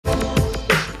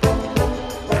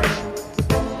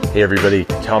Hey everybody,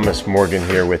 Thomas Morgan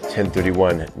here with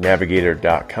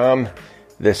 1031navigator.com.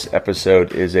 This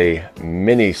episode is a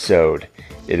mini-sode.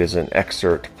 It is an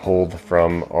excerpt pulled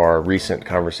from our recent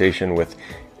conversation with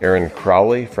Aaron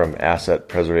Crowley from Asset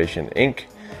Preservation, Inc.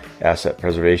 Asset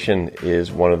Preservation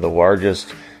is one of the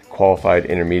largest qualified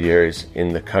intermediaries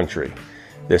in the country.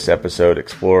 This episode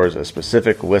explores a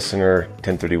specific listener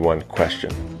 1031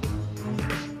 question.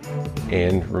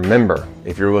 And remember,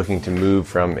 if you're looking to move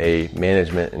from a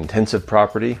management-intensive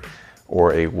property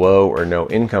or a low or no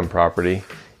income property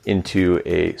into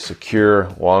a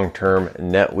secure, long-term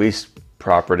net lease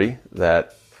property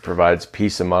that provides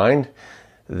peace of mind,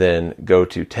 then go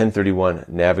to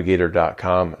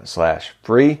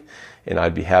 1031navigator.com/free, and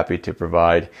I'd be happy to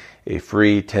provide a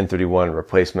free 1031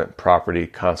 replacement property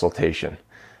consultation.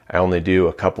 I only do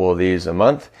a couple of these a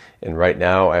month, and right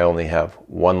now I only have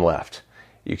one left.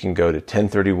 You can go to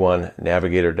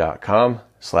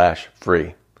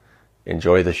 1031navigator.com/free.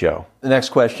 Enjoy the show. The next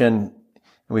question,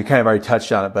 we kind of already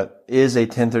touched on it, but is a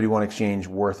 1031 exchange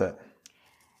worth it?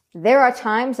 There are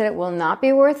times that it will not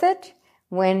be worth it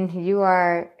when you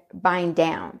are buying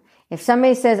down. If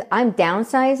somebody says, I'm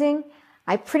downsizing,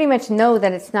 I pretty much know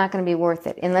that it's not going to be worth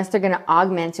it unless they're going to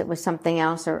augment it with something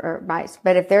else or buy.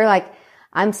 But if they're like,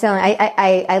 I'm selling,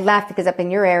 I laugh because up in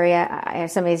your area, I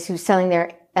have somebody who's selling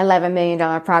their $11 million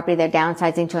property. They're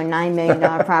downsizing to a $9 million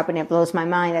property. And it blows my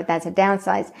mind that that's a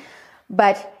downsize.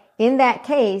 But in that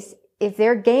case, if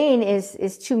their gain is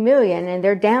 $2 million and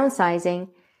they're downsizing,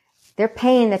 they're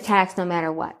paying the tax no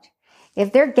matter what.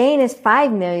 If their gain is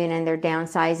 $5 million and they're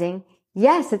downsizing,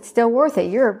 yes, it's still worth it.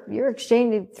 You're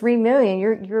exchanging $3 million.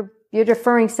 You're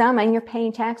deferring some and you're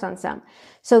paying tax on some.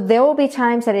 So there will be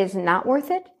times that it's not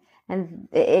worth it. And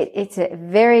it's a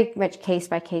very much case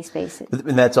by case basis.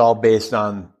 And that's all based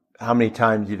on how many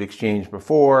times you've exchanged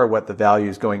before, what the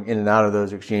values going in and out of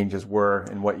those exchanges were,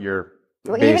 and what your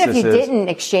basis even if you is. didn't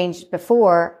exchange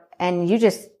before and you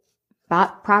just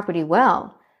bought property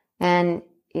well, and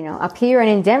up here and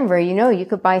in Denver, you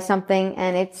could buy something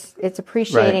and it's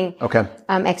appreciating right. Okay.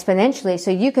 Exponentially.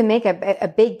 So you can make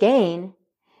a big gain.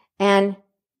 And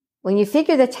when you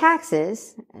figure the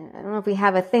taxes, I don't know if we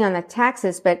have a thing on the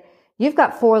taxes, but you've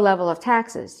got 4 levels of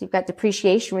taxes. You've got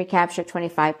depreciation recapture at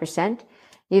 25%.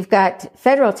 You've got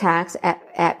federal tax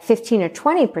at 15 or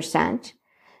 20%.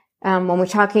 When we're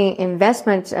talking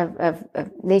investments of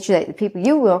nature that the people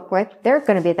you work with, they're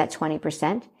going to be at that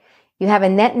 20%. You have a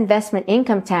net investment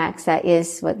income tax that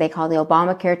is what they call the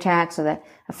Obamacare tax or the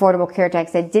Affordable Care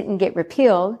tax that didn't get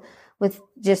repealed with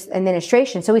just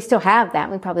administration. So we still have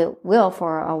that. We probably will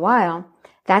for a while.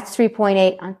 That's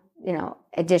 3.8,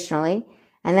 additionally.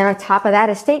 And then on top of that,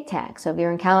 estate tax. So if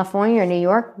you're in California or New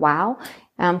York, wow.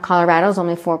 Colorado's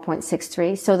only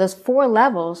 4.63. So those 4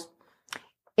 levels,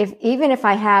 even if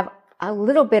I have a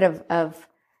little bit of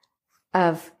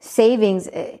savings,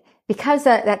 because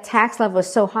that tax level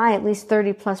is so high, at least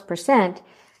 30+%,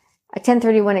 a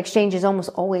 1031 exchange is almost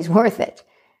always worth it.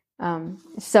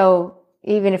 So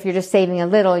even if you're just saving a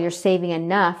little, you're saving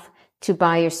enough to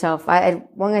buy yourself.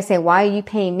 One guy say, why are you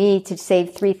paying me to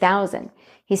save $3,000?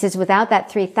 He says, without that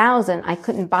 $3,000, I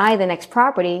couldn't buy the next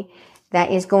property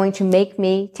that is going to make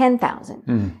me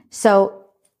 $10,000. So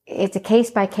it's a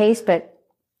case by case, but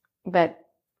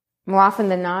more often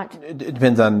than not, it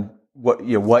depends on what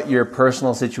your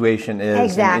personal situation is.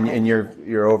 Exactly. and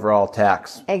your overall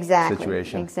tax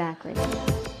situation. Exactly.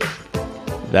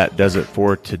 That does it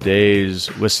for today's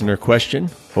listener question.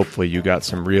 Hopefully you got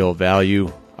some real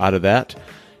value out of that.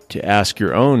 To ask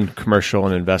your own commercial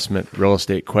and investment real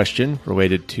estate question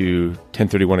related to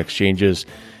 1031 exchanges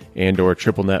and or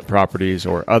triple net properties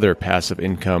or other passive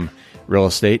income real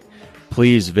estate,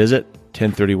 please visit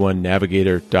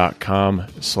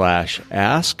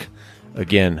 1031navigator.com/ask.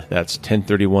 Again, that's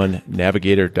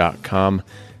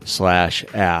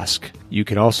 1031navigator.com/ask. You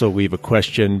can also leave a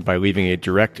question by leaving a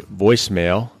direct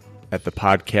voicemail at the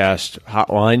podcast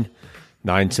hotline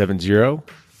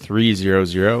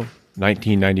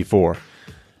 970-300-1994.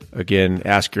 Again,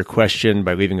 ask your question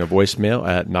by leaving a voicemail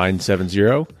at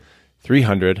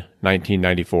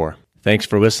 970-300-1994. Thanks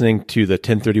for listening to the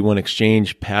 1031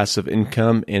 Exchange Passive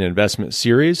Income and Investment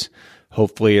Series.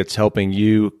 Hopefully it's helping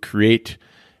you create,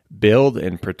 build,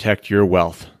 and protect your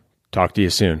wealth. Talk to you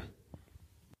soon.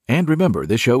 And remember,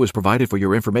 this show is provided for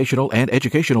your informational and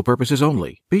educational purposes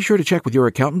only. Be sure to check with your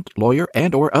accountant, lawyer,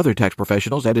 and or other tax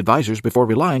professionals and advisors before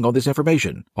relying on this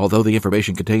information. Although the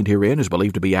information contained herein is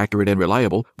believed to be accurate and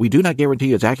reliable, we do not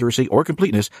guarantee its accuracy or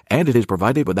completeness, and it is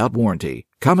provided without warranty.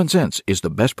 Common sense is the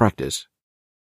best practice.